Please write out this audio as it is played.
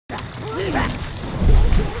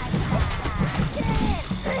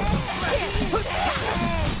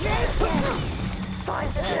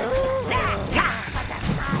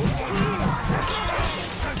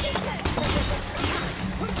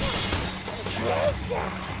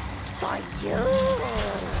For you.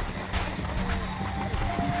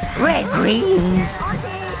 Red greens.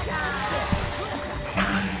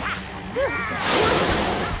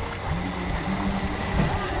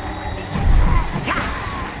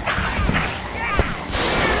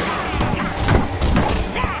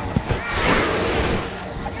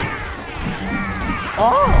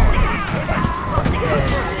 Oh.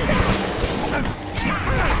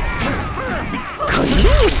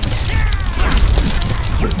 Greens.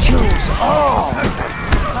 You choose all.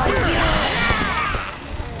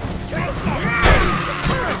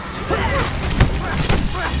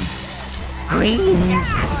 Greens.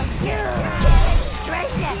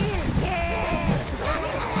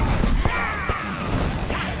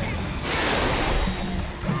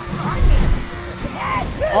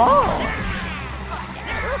 Oh.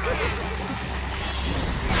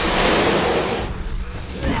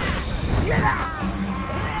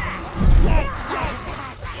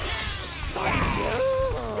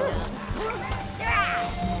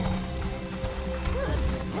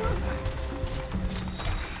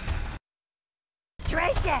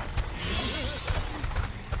 Treasure!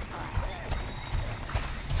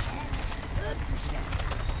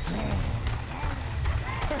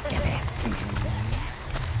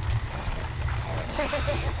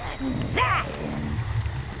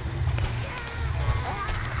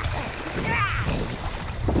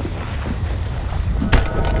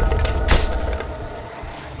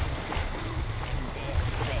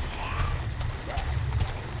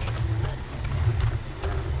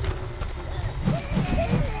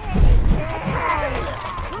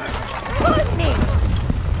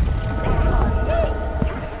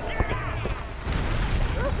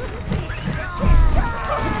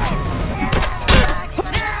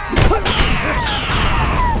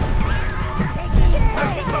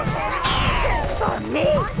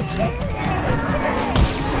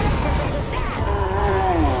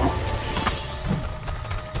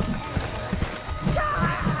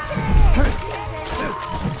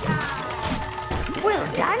 Well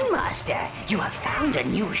done, Master. You have found a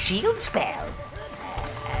new shield spell.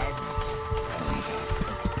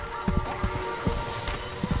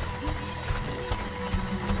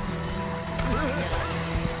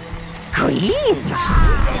 Greens!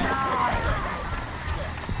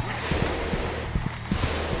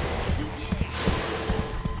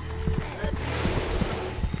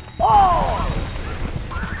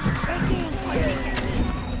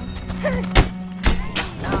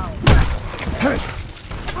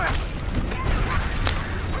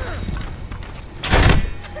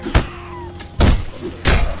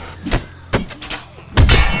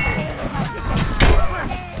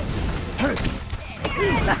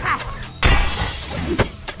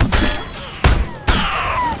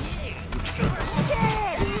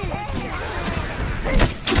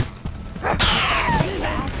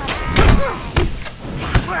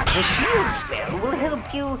 The shield spell will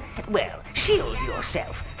help you, well, shield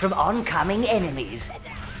yourself from oncoming enemies.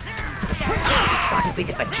 It's got a bit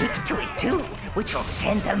of a kick to it too, which will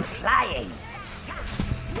send them flying.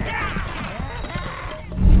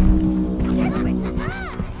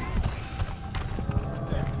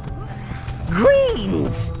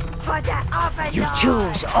 Greens! For the Overlord! You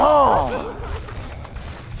choose all!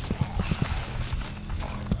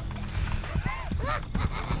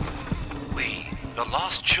 The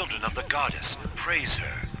lost children of the goddess praise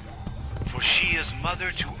her, for she is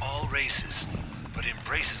mother to all races, but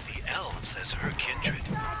embraces the elves as her kindred.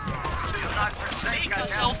 Do not forsake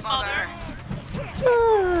us, elf mother!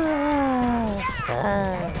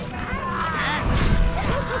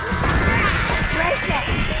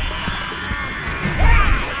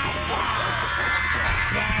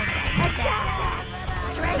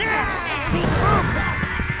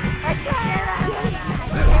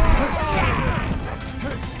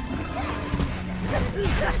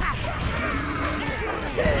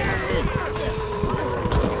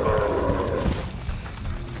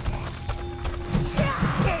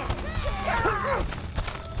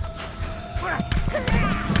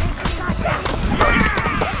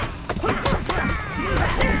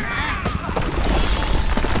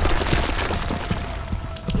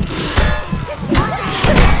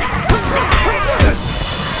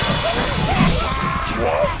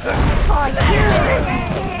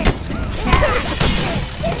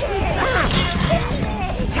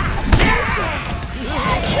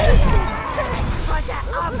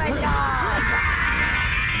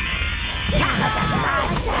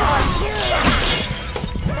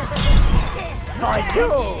 For you!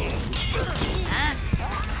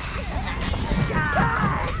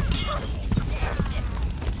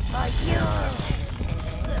 For you!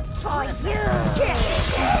 For you!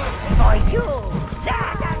 For you!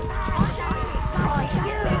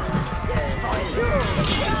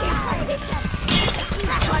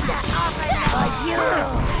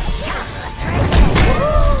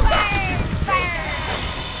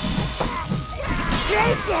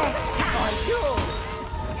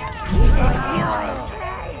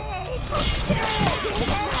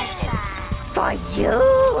 For you!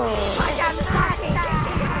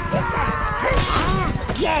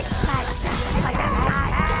 Yes, master!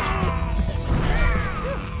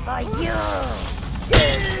 For you!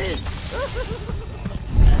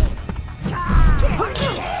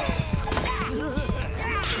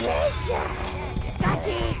 Treasure! Got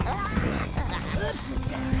it!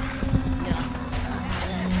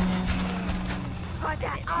 For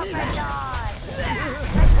the Overlord!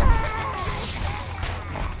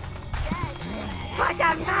 For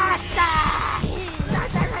the master!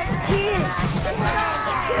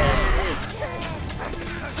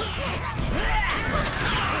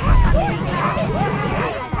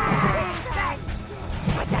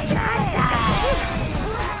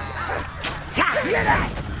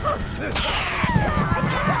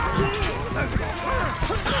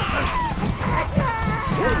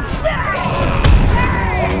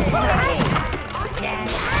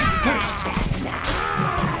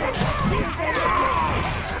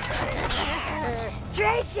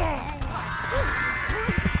 Treasure!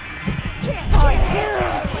 For you!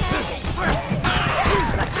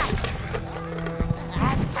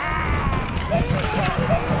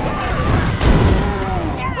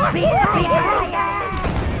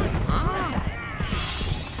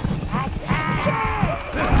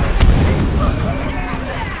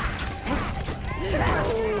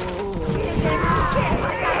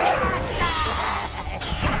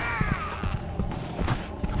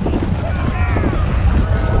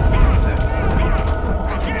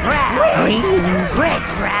 Red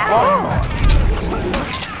brown.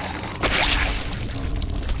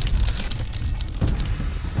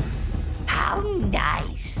 How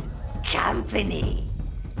nice. Company.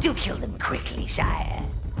 Do kill them quickly, sire.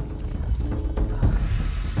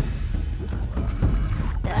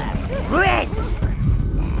 Reds!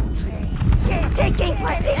 Taking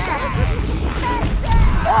position!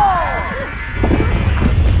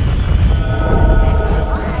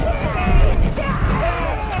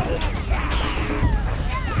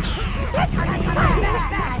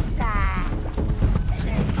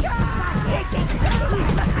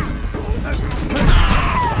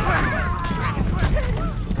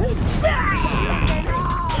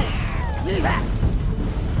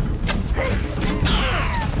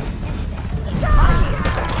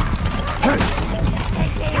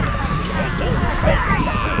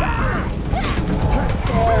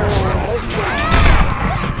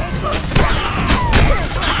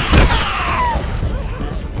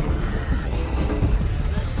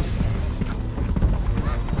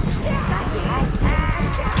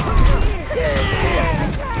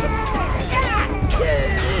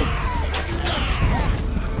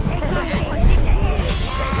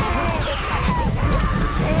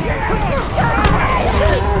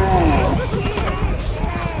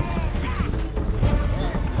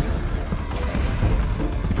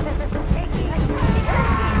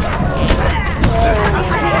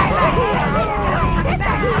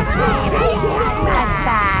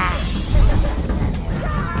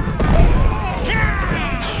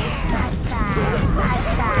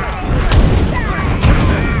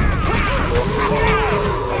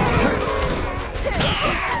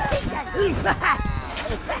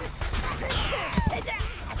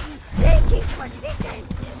 Taking position!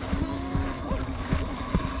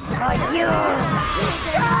 For you!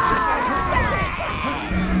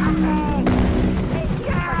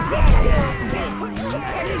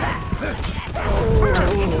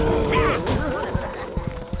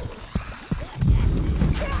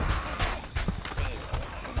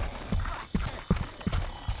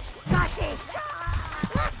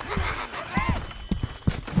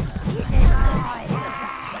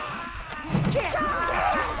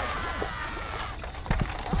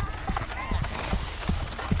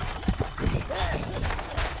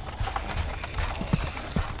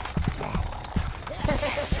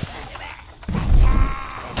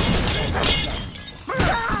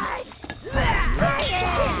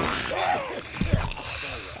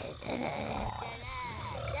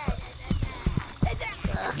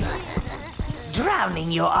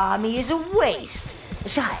 Drowning your army is a waste.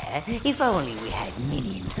 Sire, if only we had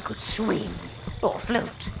minions that could swim, or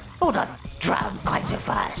float, or not drown quite so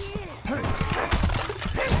fast.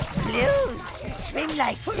 Blues, swim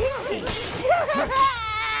like fishes.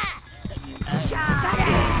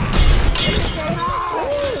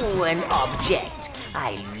 an object.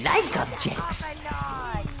 I like objects.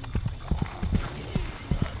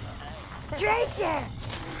 Treasure!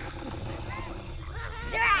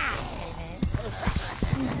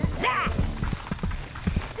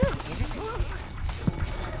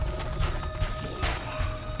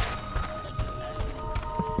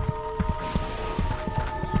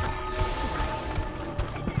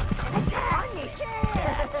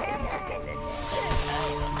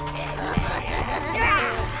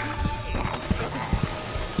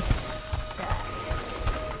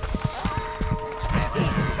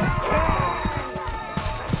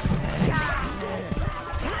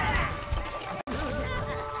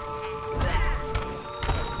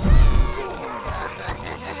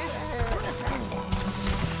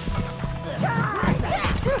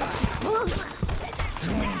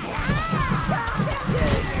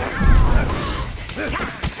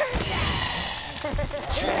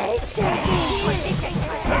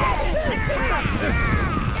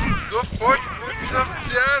 The footprints of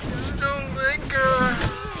death still linger.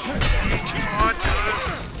 They taunt us.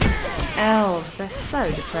 Elves, they're so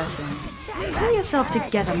depressing. Pull yourself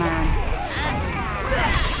together, man.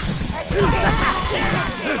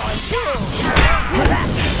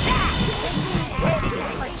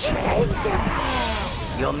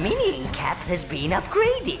 Your minion cap has been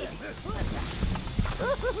upgraded.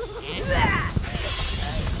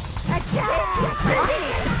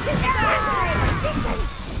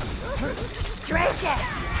 Treasure!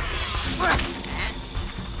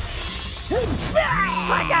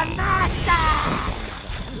 For the master!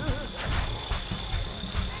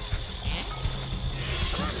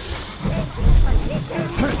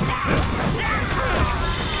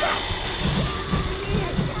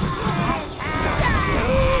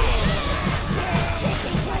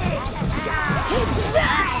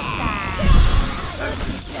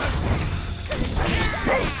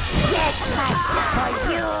 Yes, master, for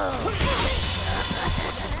you!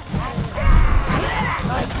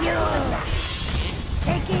 For you!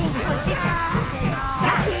 Taking position!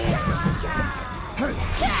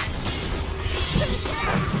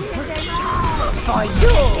 For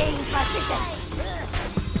you! Taking position!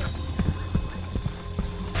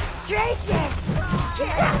 Traces!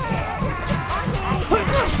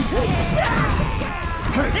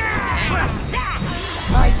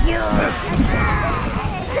 For you!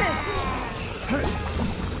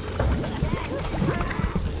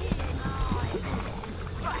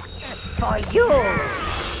 For you!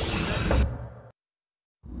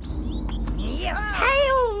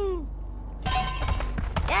 Hail!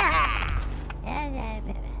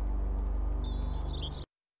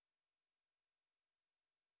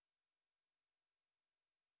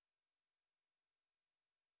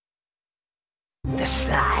 The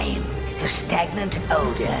slime, the stagnant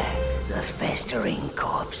odor, the festering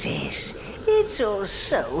corpses. It's all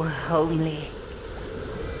so homely.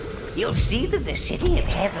 You'll see that the city of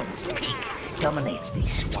Heaven's Peak dominates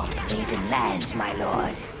these swamp-laden lands, my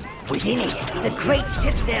lord. Within it, the great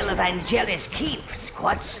citadel of Angelus Keep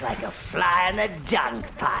squats like a fly in a dung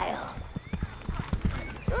pile.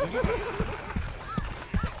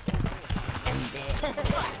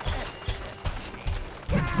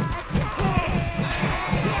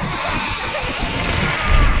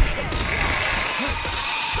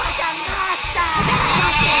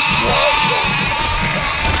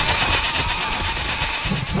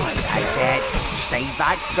 I said, stay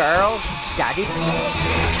back, girls. Daddy's...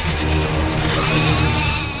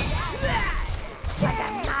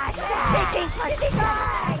 Taking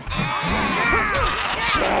position!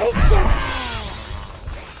 Treasure!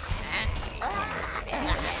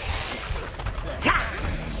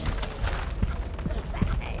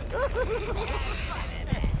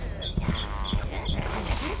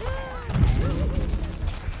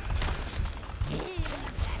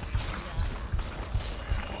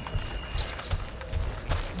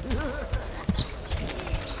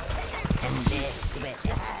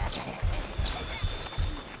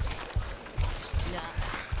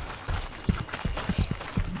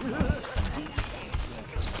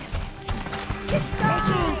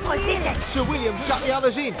 Sir William, shut the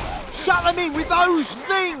others in. Shut them in with those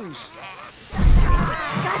things!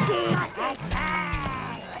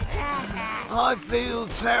 I feel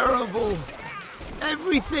terrible.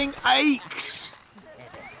 Everything aches.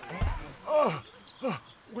 Oh,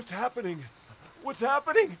 what's happening? What's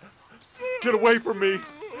happening? Get away from me!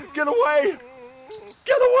 Get away!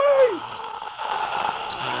 Get away!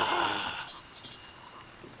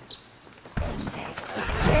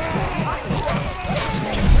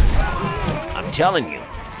 I'm telling you,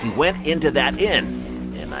 he went into that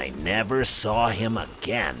inn, and I never saw him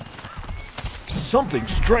again. Something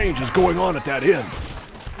strange is going on at that inn.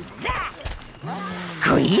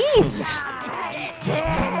 Greens?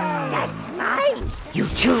 That's mine. You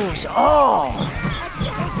choose all.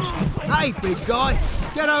 Hey, big guy,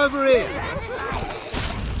 get over here.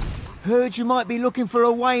 Heard you might be looking for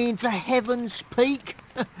a way into Heaven's Peak.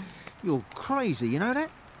 You're crazy, you know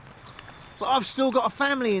that? But I've still got a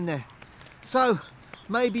family in there. So,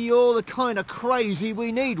 maybe you're the kind of crazy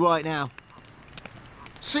we need right now.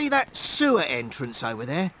 See that sewer entrance over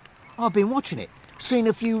there? I've been watching it. Seen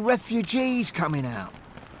a few refugees coming out.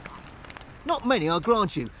 Not many, I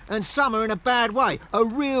grant you, and some are in a bad way, a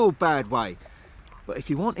real bad way. But if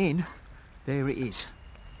you want in, there it is.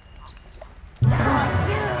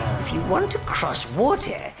 If you want to cross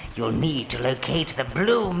water, you'll need to locate the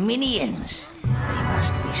blue minions. They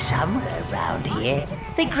must be somewhere around here.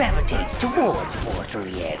 They gravitate towards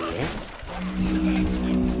watery areas.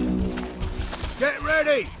 Get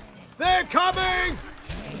ready! They're coming!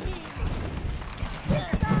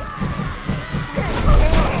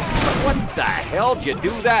 What the hell'd you do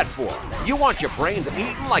that for? You want your brains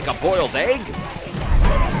eaten like a boiled egg?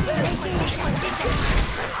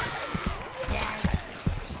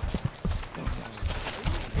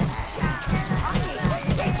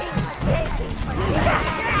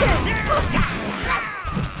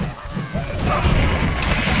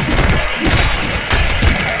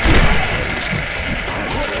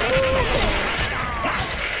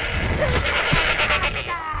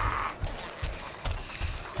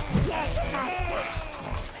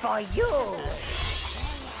 For you.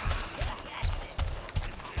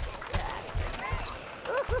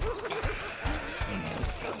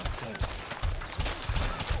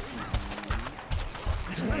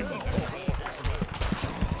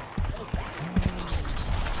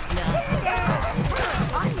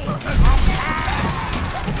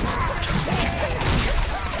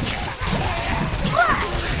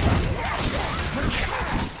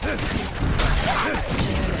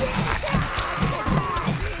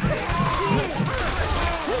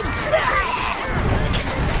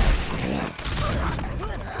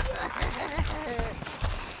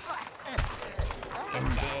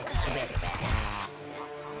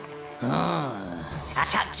 A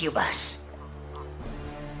succubus.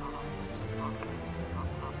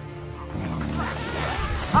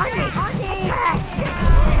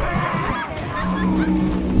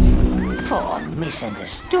 Poor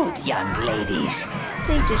misunderstood young ladies.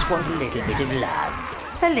 They just want a little bit of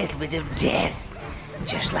love, a little bit of death,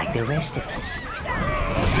 just like the rest of us.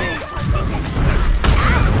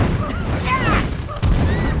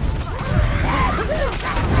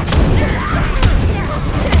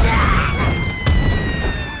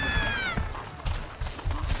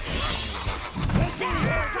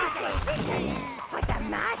 For the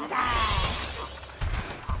master.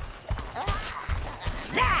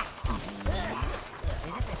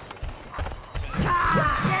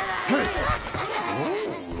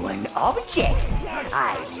 Ooh, an object.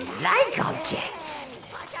 I like objects.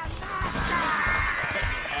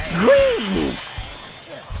 Greens!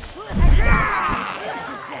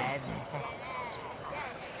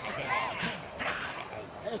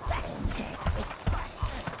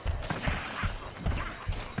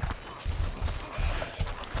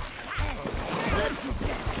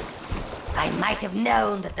 I might have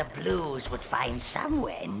known that the Blues would find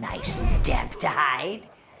somewhere nice and damp to hide.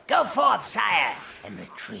 Go forth, sire, and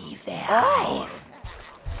retrieve their hive.